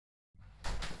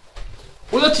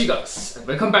Hola chicos, and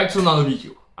welcome back to another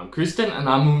video. I'm Christian and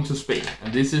I'm moving to Spain,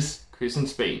 and this is Chris in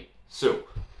Spain. So,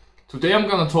 today I'm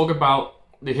gonna talk about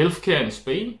the healthcare in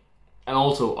Spain and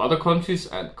also other countries,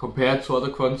 and compared to other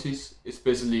countries,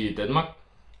 especially Denmark,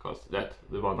 because that's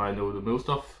the one I know the most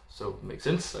of, so it makes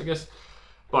sense, I guess.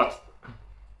 But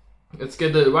let's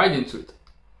get right into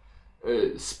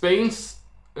it. Spain's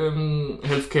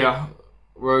healthcare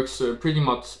works pretty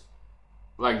much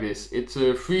like this. It's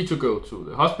free to go to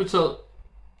the hospital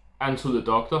and to the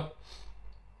doctor.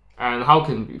 And how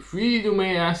can it be free, you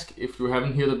may ask, if you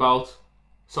haven't heard about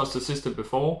such a system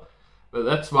before? But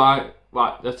that's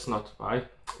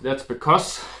that's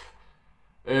because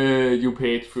you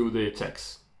paid through the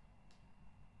tax.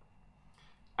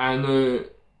 And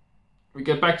we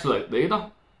get back to that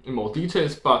later in more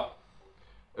details, but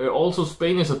also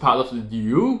Spain is a part of the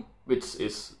EU, which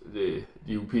is the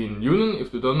European Union,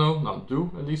 if you don't know, now you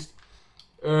do at least.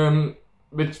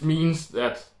 Which means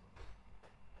that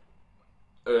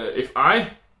if I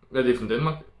live in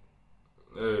Denmark,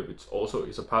 which also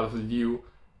is a part of the EU,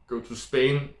 go to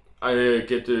Spain, I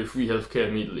get free healthcare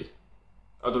immediately.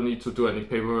 I don't need to do any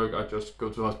paperwork, I just go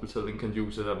to the hospital and can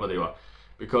use it and whatever.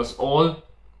 Because all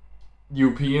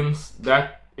Europeans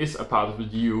that is a part of the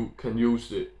EU can use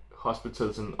the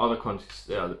hospitals in other countries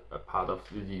that are a part of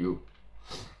the EU.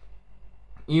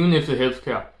 Even if the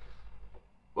healthcare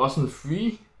wasn't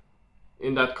free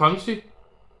in that country,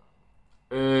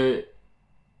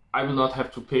 I will not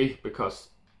have to pay because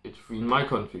it's free in my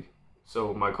country.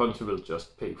 So my country will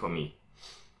just pay for me.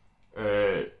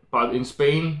 But in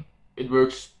Spain, it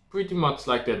works pretty much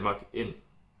like Denmark in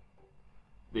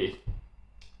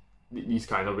these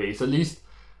kind of ways, at least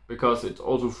because it's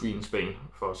also free in Spain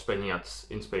for Spaniards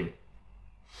in Spain.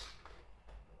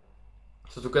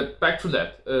 So to get back to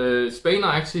that, Spain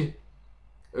are actually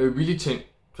really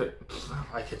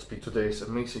I can't speak today, it's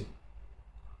amazing.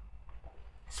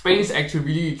 Spain is actually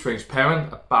really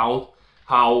transparent about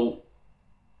how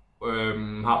the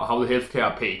healthcare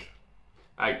are paid.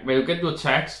 Like when you get your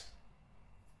tax,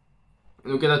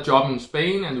 you get a job in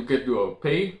Spain and you get your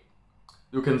pay,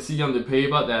 you can see on the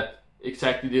paper that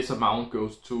exactly this amount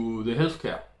goes to the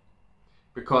healthcare.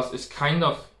 Because it's kind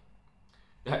of,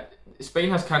 Spain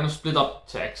has kind of split up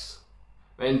tax.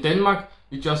 In Denmark,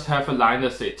 we just have a line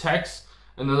that says tax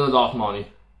and then a lot of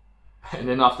money. And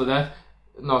then after that,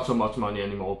 not so much money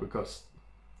anymore, because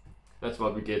that's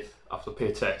what we get after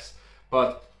pay tax.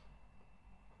 But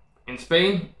in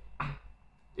Spain,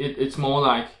 it's more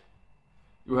like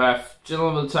you have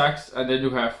general tax and then you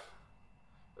have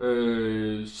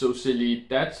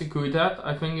Seguridad,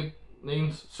 I think it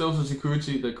names, social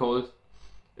security they call it,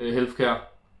 healthcare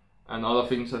and other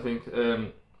things I think,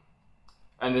 and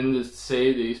then they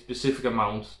say the specific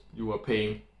amount you are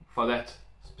paying for that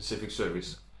specific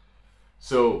service.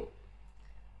 So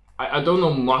I don't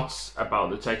know much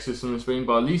about the tax system in Spain,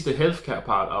 but at least the healthcare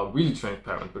part are really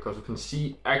transparent, because you can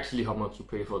see actually how much you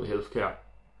pay for the healthcare.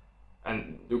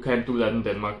 And you can't do that in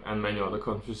Denmark and many other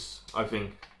countries, I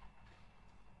think.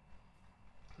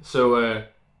 So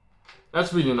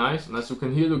that's really nice, and as you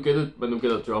can hear, you get it when you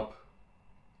get a job.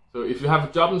 So if you have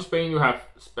a job in Spain, you have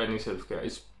Spanish healthcare.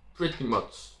 It's pretty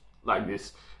much like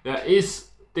this. There is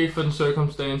different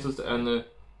circumstances, and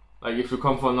like if you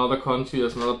come from another country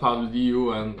that's another part of the EU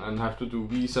and have to do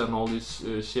visa and all this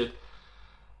shit,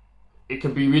 it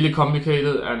can be really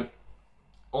complicated, and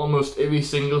almost every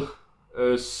single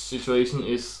situation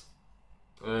is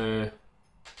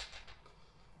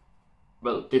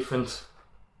different.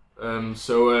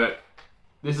 So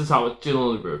this is how it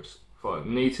generally works for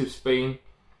native Spain.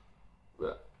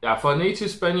 Yeah, for a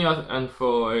native Spaniard and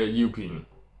for a European.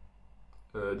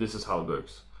 This is how it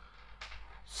works.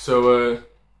 So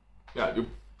yeah, you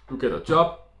get a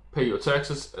job, pay your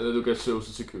taxes, and then you get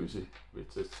social security,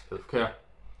 which is healthcare.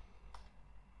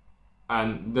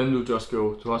 And then you just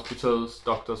go to hospitals,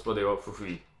 doctors, whatever, for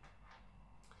free.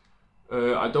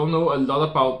 I don't know a lot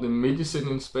about the medicine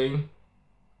in Spain,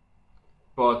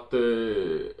 but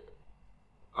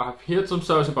I've heard some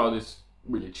stories about it's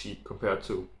really cheap compared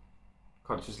to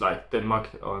countries like Denmark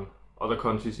or other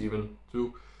countries even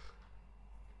too.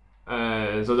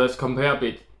 So let's compare a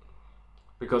bit,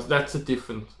 because that's the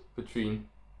difference between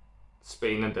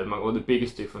Spain and Denmark, or the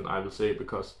biggest difference I would say,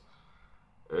 because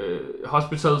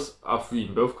hospitals are free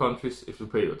in both countries if you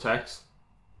pay your tax,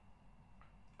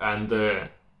 and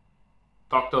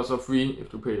doctors are free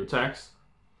if you pay your tax,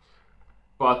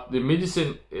 but the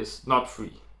medicine is not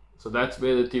free. So that's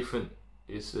where the difference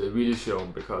is really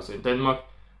shown, because in Denmark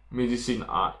medicine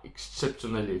are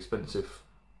exceptionally expensive.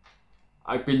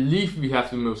 I believe we have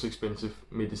the most expensive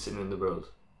medicine in the world.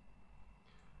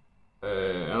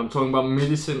 and I'm talking about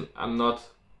medicine and not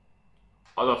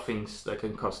other things that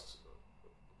can cost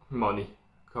money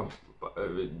according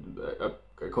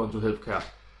to healthcare.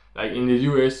 Like in the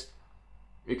US,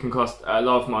 it can cost a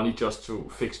lot of money just to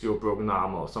fix your broken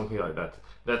arm or something like that.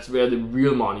 That's where the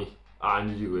real money are in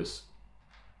the US.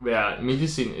 Where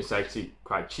medicine is actually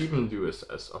quite cheap in the US,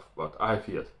 as of what I have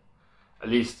heard. At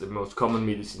least the most common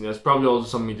medicine. There's probably also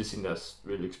some medicine that's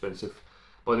really expensive.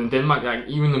 But in Denmark, like,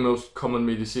 even the most common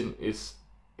medicine is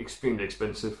extremely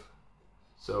expensive.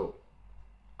 So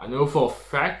I know for a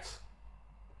fact,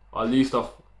 or at least for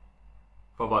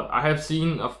what I have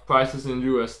seen of prices in the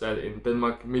US, that in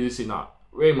Denmark medicine are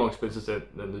way more expensive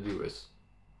than the US.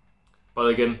 But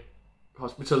again,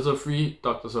 hospitals are free,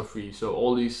 doctors are free, so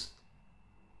all these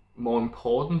more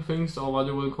important things, or what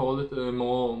you will call it,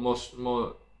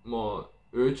 more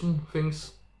urgent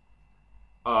things,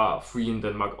 are free in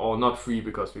Denmark, or not free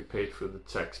because we paid for the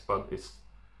tax, but it's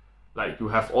like you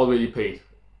have already paid.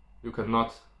 You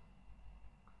cannot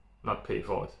not pay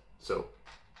for it. So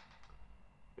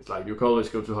it's like you can always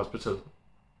go to hospital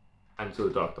and to a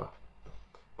doctor.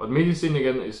 But medicine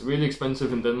again is really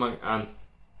expensive in Denmark, and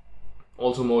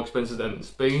also more expensive than in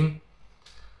Spain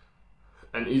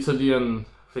and Italy, and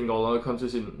I think all other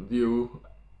countries in the EU.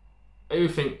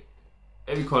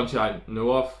 Every country I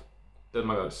know of,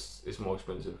 Denmark is more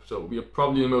expensive. So we are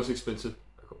probably the most expensive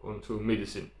onto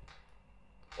medicine.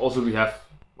 Also, we have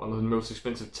one of the most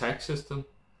expensive tax system.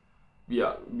 We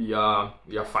are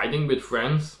fighting with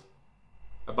France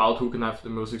about who can have the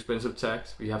most expensive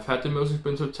tax. We have had the most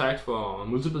expensive tax for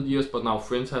multiple years, but now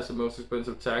France has the most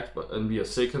expensive tax, and we are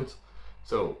second.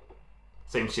 So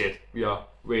same shit, we are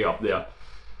way up there.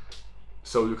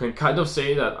 So you can kind of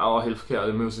say that our healthcare are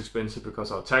the most expensive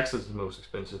because our taxes are the most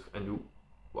expensive, and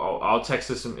our tax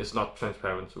system is not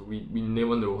transparent. So we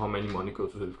never know how many money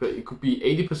goes to healthcare. It could be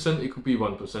 80%, it could be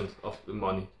 1% of the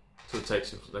money to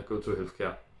taxes that go to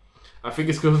healthcare. I think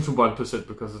it's closer to 1%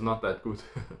 because it's not that good.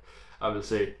 I will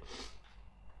say.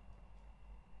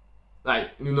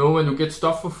 Like, you know, when you get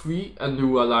stuff for free and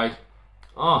you are like,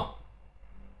 oh,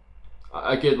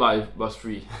 I get why it was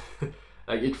free.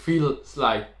 Like, it feels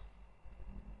like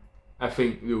I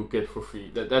think you get for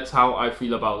free. That's how I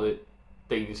feel about it.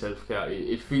 Danish healthcare.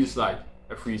 It feels like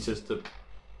a free system.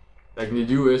 Like in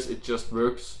the US, it just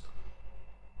works.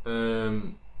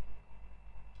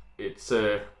 It's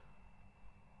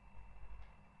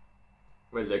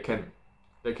well, they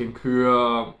can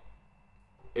cure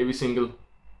every single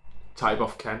type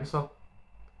of cancer.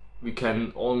 We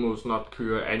can almost not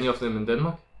cure any of them in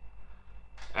Denmark.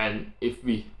 And if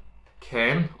we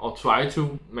can or try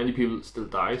to, many people still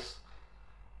dies.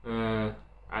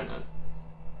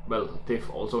 Well, death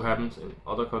also happens in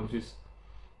other countries.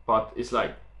 But it's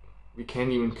like we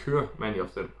can't even cure many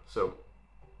of them. So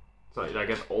like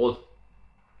at all,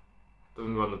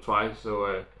 don't want to try.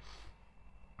 So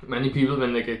many people,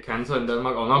 when they get cancer in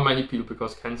Denmark, or not many people,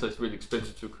 because cancer is really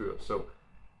expensive to cure. So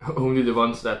only the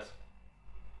ones that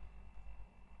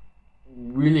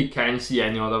really can't see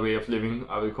any other way of living,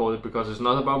 I will call it, because it's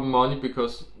not about money,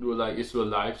 because you are like, it's your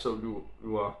life, so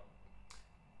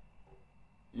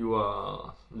you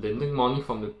are lending money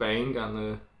from the bank,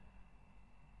 and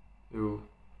you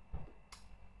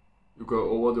go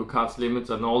over the card's limits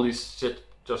and all this shit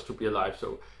just to be alive.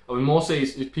 So I will more say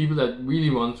it's people that really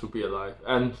want to be alive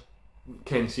and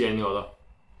can't see any other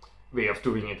way of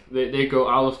doing it. They go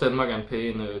out of Denmark and pay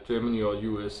in Germany or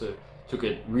US to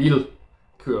get real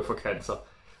cure for cancer.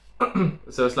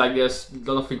 So it's like there's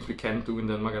a lot of things we can do in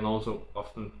Denmark, and also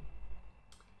often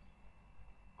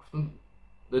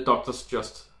the doctors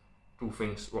just do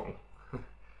things wrong.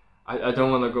 I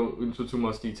don't want to go into too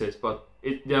much details, but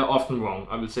they're often wrong.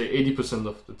 I would say 80%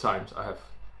 of the times I have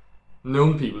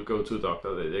known people go to a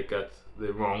doctor, they get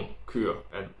the wrong cure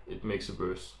and it makes it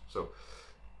worse. So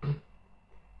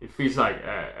it feels like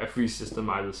a free system,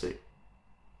 I will say.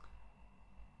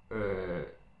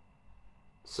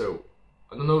 So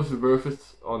I don't know if it's worth it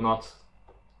or not,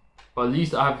 but at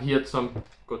least I have heard some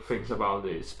good things about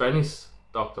the Spanish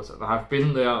doctors, and I have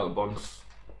been there once,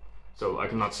 so I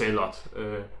cannot say a lot.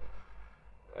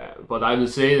 But I will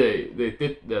say they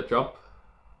did their job,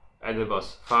 and it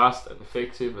was fast and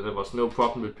effective, and there was no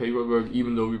problem with paperwork,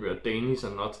 even though we were Danish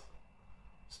and not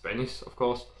Spanish, of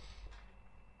course.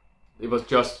 It was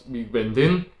just, we went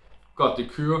in, got the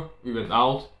cure, we went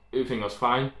out, everything was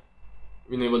fine,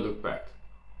 we never looked back.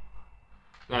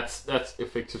 That's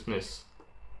effectiveness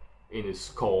in its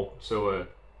core. So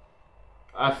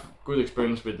I have good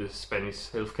experience with the Spanish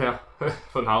healthcare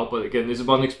for now, but again, it's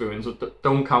one experience, so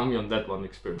don't count me on that one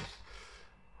experience.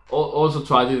 Also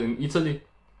tried it in Italy.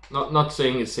 Not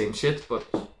saying it's same shit, but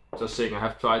just saying I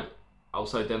have tried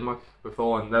outside Denmark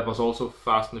before, and that was also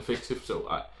fast and effective. So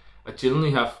I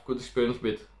generally have good experience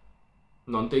with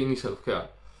non-Danish healthcare.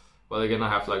 But again, I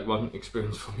have like one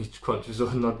experience from each country,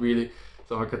 so not really.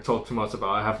 So I can talk too much about.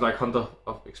 I have like 100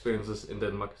 of experiences in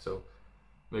Denmark, so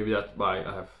maybe that's why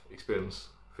I have experienced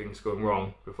things going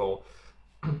wrong before.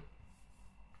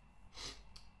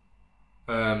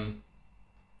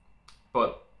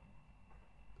 But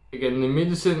again, the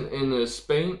medicine in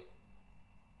Spain,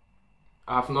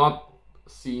 I have not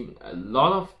seen a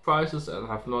lot of prices and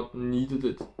have not needed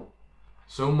it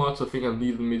so much. I think I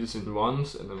needed medicine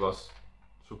once and it was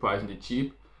surprisingly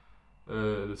cheap.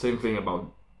 The same thing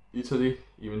about Italy,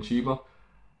 even cheaper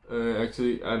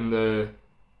actually. And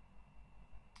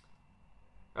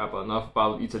but enough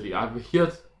about Italy. I've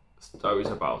heard stories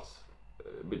about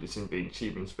medicine being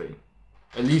cheap in Spain,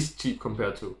 at least cheap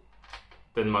compared to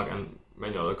Denmark and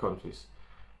many other countries.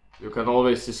 You can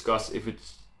always discuss if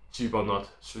it's cheap or not.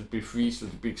 Should it be free? Should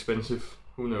it be expensive?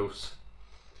 Who knows?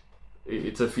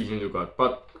 It's a feeling you got.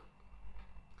 But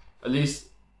at least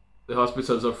the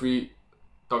hospitals are free,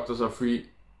 doctors are free,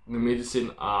 the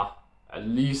medicine are at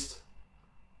least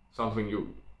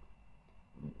something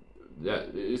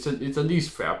it's at least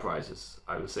fair prices,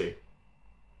 I would say.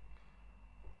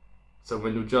 So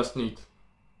when you just need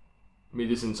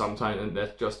medicine sometime and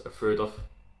that's just a third of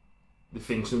the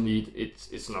things you need,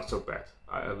 it's not so bad,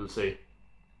 I will say.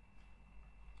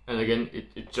 And again,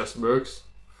 it just works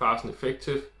fast and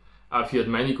effective. I've heard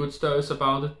many good stories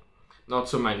about it, not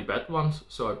so many bad ones,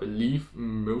 so I believe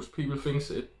most people think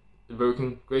it's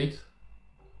working great,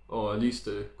 or at least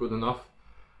good enough.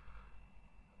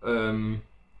 And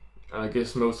I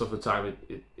guess most of the time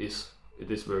it is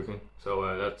working,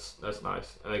 so that's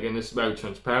nice. And again, it's very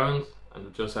transparent, and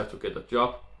you just have to get a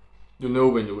job. You know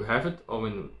when you have it or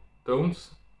when you don't,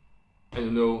 and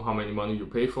you know how many money you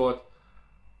pay for it,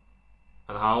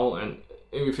 and how, and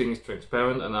everything is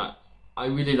transparent. And I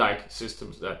really like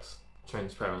systems that's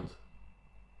transparent.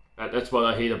 That's what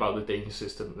I hate about the Danish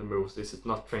system the most. Is it's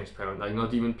not transparent. Like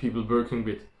not even people working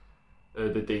with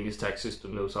the Danish tax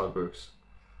system knows how it works.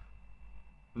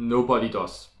 Nobody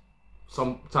does.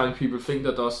 Sometimes people think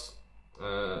that does,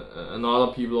 and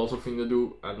other people also think they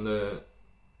do, and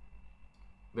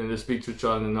then they speak to each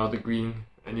other and they're not agreeing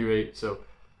anyway. So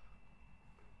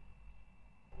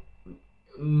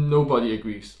nobody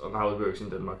agrees on how it works in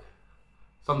Denmark.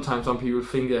 Sometimes some people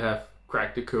think they have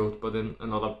cracked the code, but then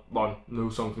another one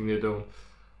knows something they don't,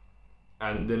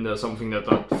 and then there's something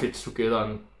that fits together,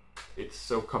 and it's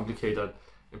so complicated,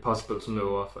 impossible to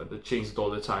know of, and they change it all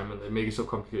the time, and they make it so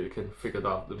complicated they can figure it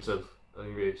out themselves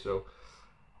anyway. So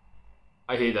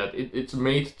I hate that. It's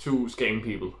made to scam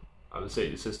people, I would say.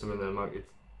 The system in Denmark,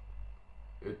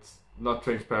 it's not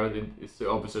transparent. It's the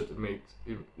opposite.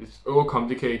 It's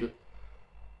overcomplicated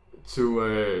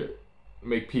to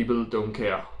make people don't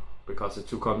care, because it's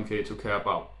too complicated to care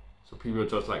about. So people are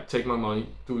just like, take my money,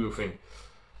 do your thing.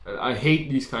 And I hate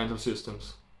these kinds of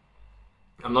systems.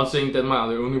 I'm not saying Denmark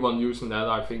are the only one using that.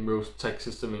 I think most tax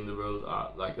systems in the world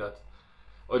are like that.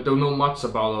 I don't know much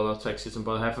about other tax systems,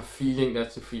 but I have a feeling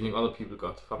that's the feeling other people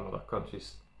got from other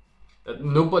countries. That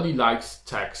nobody likes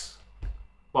tax,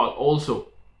 but also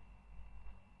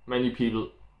many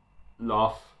people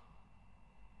love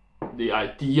the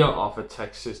idea of a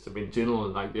tax system in general,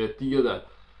 like the idea that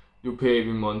you pay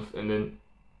every month and then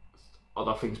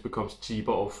other things becomes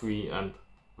cheaper or free, and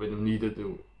when you need it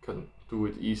you can do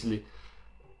it easily.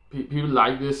 People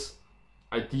like this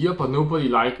idea, but nobody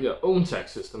like their own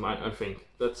tax system. I think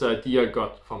that's the idea I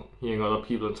got from hearing other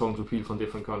people and talking to people from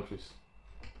different countries.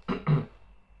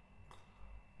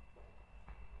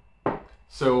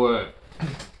 So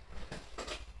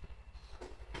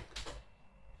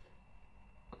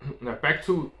now back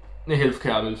to the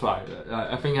healthcare, I will try.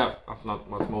 I think I've not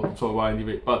much more to talk about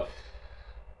anyway, but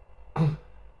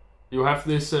you have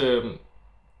this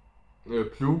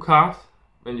blue card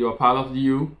when you are part of the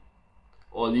EU,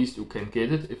 or at least you can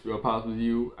get it if you are part of the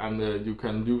EU, and you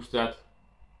can use that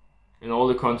in all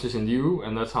the countries in the EU,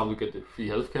 and that's how you get the free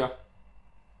healthcare.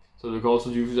 So you can also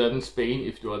use that in Spain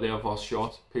if you are there for a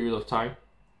short period of time.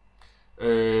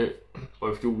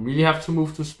 But if you really have to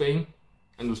move to Spain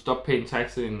and you stop paying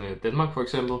tax in Denmark, for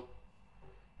example,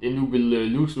 then you will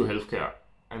lose your healthcare,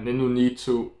 and then you need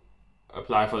to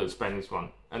apply for the Spanish one.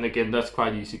 And again, that's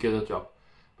quite easy, get a job.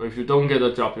 But if you don't get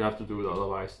a job, you have to do it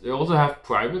otherwise. They also have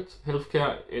private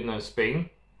healthcare in Spain,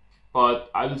 but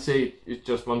I would say it's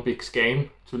just one big scam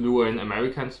to lure in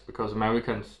Americans, because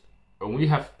Americans only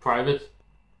have private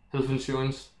health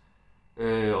insurance,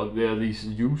 or they're at least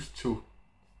used to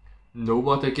know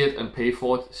what they get and pay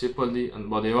for it separately and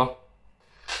whatever.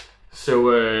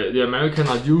 So the Americans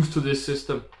are used to this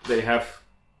system. They have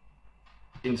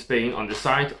in Spain on the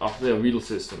side of their real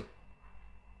system.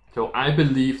 So I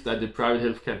believe that the private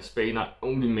healthcare in Spain are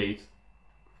only made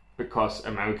because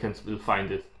Americans will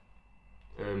find it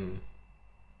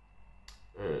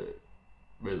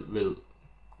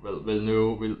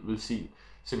will see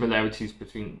similarities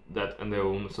between that and their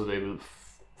own, so they will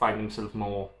find themselves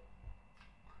more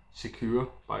secure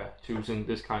by choosing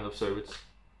this kind of service.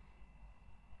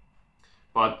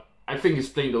 But I think it's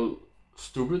plain old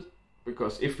stupid,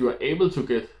 because if you are able to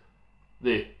get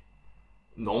the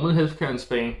normal healthcare in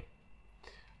Spain,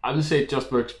 I will say it just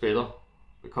works better,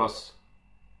 because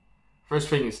first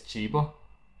thing is cheaper.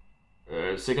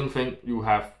 Second thing, you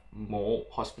have more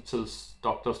hospitals,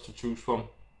 doctors to choose from,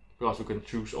 because you can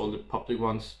choose all the public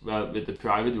ones, where with the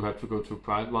private you have to go to a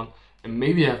private one, and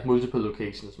maybe you have multiple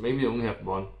locations, maybe you only have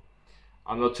one.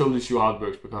 I'm not totally sure how it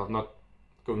works because I'm not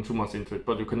going too much into it,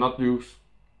 but you cannot use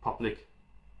public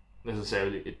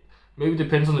necessarily. It maybe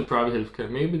depends on the private healthcare.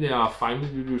 Maybe they are fine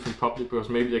with you using public because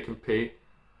maybe they can pay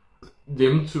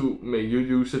them to make you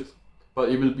use it, but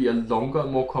it will be a longer,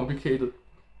 more complicated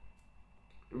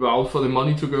route for the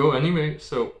money to go anyway,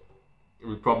 so it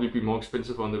will probably be more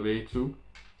expensive on the way too.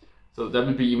 So that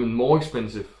will be even more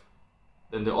expensive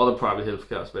than the other private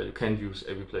healthcares where you can use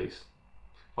every place.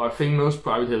 But I think most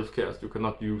private healthcares you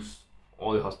cannot use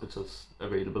all the hospitals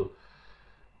available.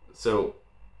 So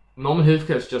normal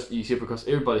healthcare is just easier because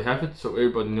everybody have it, so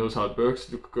everybody knows how it works.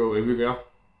 You can go everywhere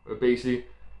basically,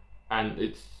 and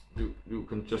it's you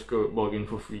can just go log in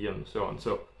for free and so on.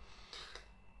 So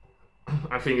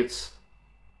I think it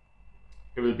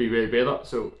will be way better.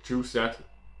 So choose that,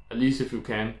 at least if you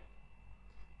can.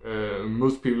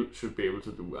 Most people should be able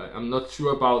to do. I'm not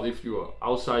sure about if you are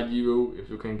outside EU, if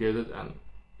you can get it, and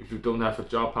if you don't have a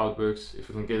job, how it works, if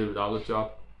you can get it without a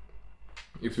job,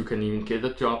 if you can even get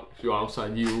a job if you're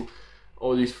outside EU.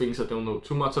 All these things I don't know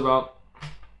too much about,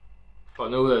 but I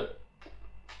know that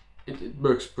it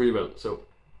works pretty well, so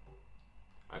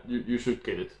you should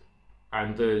get it.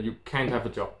 And you can't have a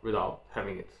job without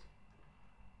having it,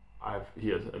 I've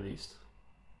heard at least.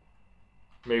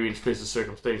 Maybe in special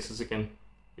circumstances again,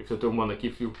 if they don't want to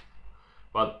give you,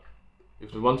 but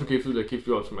if they want to give you, they give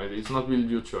you automatically. It's not really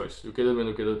your choice. You get it when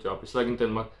you get a job. It's like in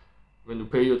Denmark, when you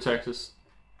pay your taxes,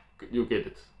 you get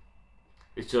it.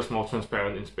 It's just more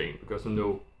transparent in Spain because you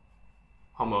know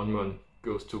how much money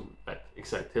goes to that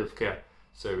exact healthcare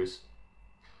service.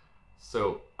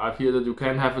 So I've heard that you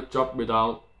can have a job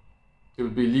without, it will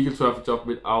be legal to have a job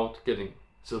without getting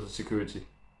social security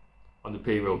on the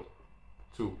payroll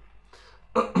too.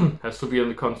 Has to be on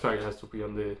the contract, it has to be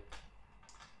on the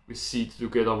receipt you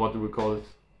get, or what do we call it,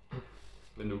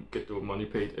 when you get your money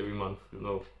paid every month, you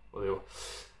know, whatever.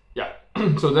 Yeah,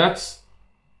 so that's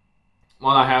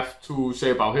what I have to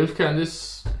say about healthcare and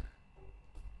this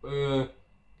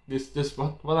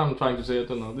what I'm trying to say, I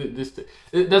don't know,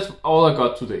 that's all I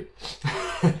got today.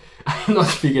 I'm not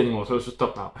speaking anymore, so I should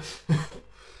stop now.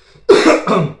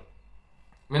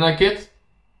 When I get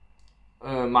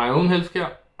my own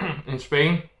healthcare in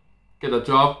Spain, get a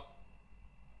job,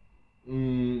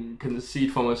 can see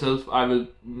it for myself, I will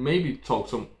maybe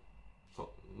talk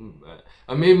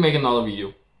I maybe make another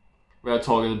video where I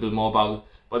talk a little bit more about it,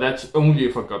 but that's only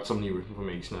if I got some new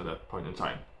information at that point in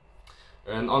time.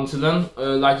 And until then,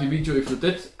 like the video if you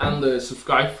did, and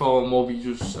subscribe for more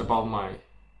videos about my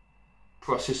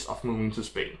process of moving to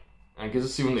Spain. And I guess I'll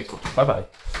see you next one. Bye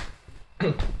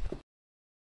bye.